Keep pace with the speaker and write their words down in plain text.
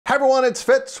Hi everyone, it's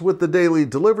Fitz with the Daily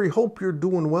Delivery. Hope you're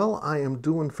doing well. I am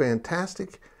doing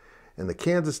fantastic. And the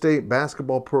Kansas State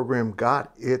basketball program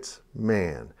got its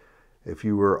man. If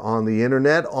you were on the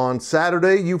internet on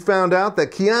Saturday, you found out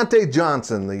that Keyontae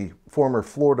Johnson, the former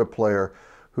Florida player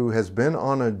who has been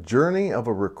on a journey of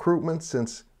a recruitment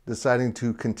since deciding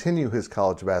to continue his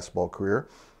college basketball career.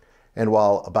 And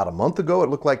while about a month ago it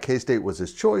looked like K-State was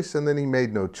his choice, and then he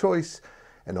made no choice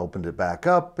and opened it back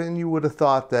up, and you would have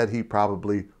thought that he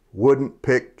probably wouldn't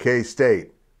pick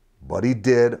K-State, but he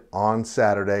did on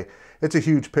Saturday. It's a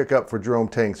huge pickup for Jerome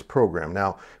Tang's program.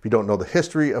 Now, if you don't know the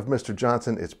history of Mr.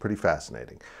 Johnson, it's pretty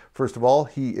fascinating. First of all,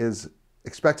 he is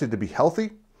expected to be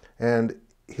healthy, and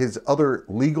his other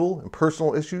legal and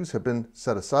personal issues have been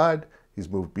set aside. He's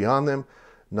moved beyond them.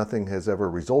 Nothing has ever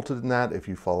resulted in that if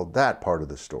you followed that part of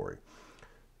the story.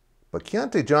 But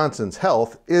Keyontae Johnson's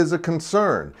health is a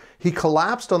concern. He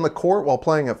collapsed on the court while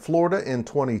playing at Florida in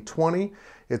 2020.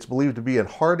 It's believed to be a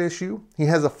heart issue. He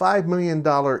has a $5 million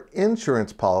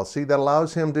insurance policy that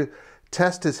allows him to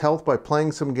test his health by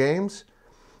playing some games.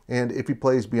 And if he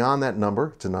plays beyond that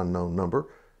number, it's an unknown number,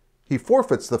 he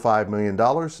forfeits the $5 million.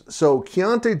 So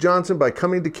Keyontae Johnson, by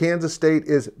coming to Kansas State,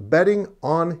 is betting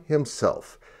on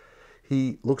himself.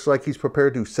 He looks like he's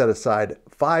prepared to set aside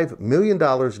 $5 million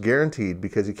guaranteed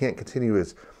because he can't continue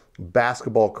his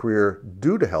basketball career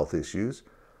due to health issues,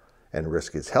 and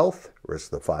risk his health,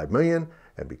 risk the $5 million,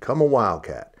 and become a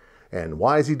Wildcat. And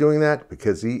why is he doing that?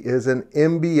 Because he is an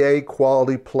NBA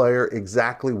quality player,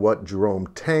 exactly what Jerome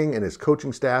Tang and his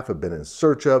coaching staff have been in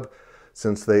search of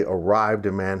since they arrived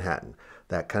in Manhattan.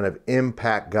 That kind of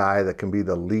impact guy that can be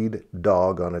the lead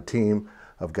dog on a team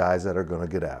of guys that are going to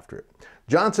get after it.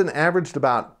 Johnson averaged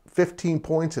about 15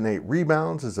 points and 8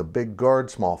 rebounds as a big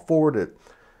guard, small forward.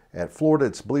 At Florida,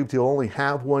 it's believed he'll only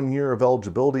have 1 year of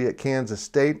eligibility at Kansas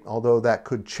State, although that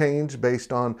could change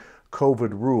based on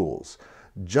COVID rules.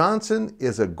 Johnson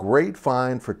is a great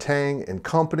find for Tang and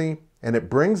company, and it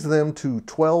brings them to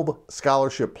 12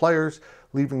 scholarship players,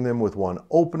 leaving them with 1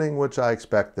 opening, which I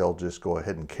expect they'll just go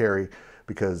ahead and carry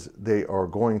because they are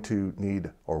going to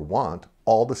need or want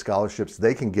all the scholarships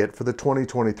they can get for the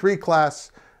 2023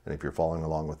 class. And if you're following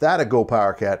along with that at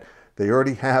GoPowercat, they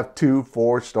already have 2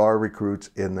 4-star recruits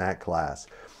in that class.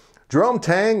 Jerome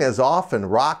Tang is off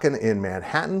and rocking in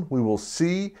Manhattan. We will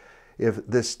see if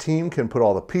this team can put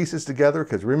all the pieces together,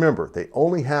 because remember, they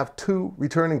only have 2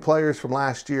 returning players from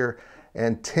last year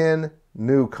and 10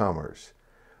 newcomers.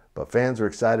 But fans are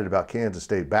excited about Kansas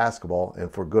State basketball,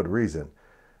 and for good reason.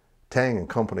 Tang and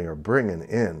company are bringing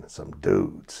in some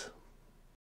dudes.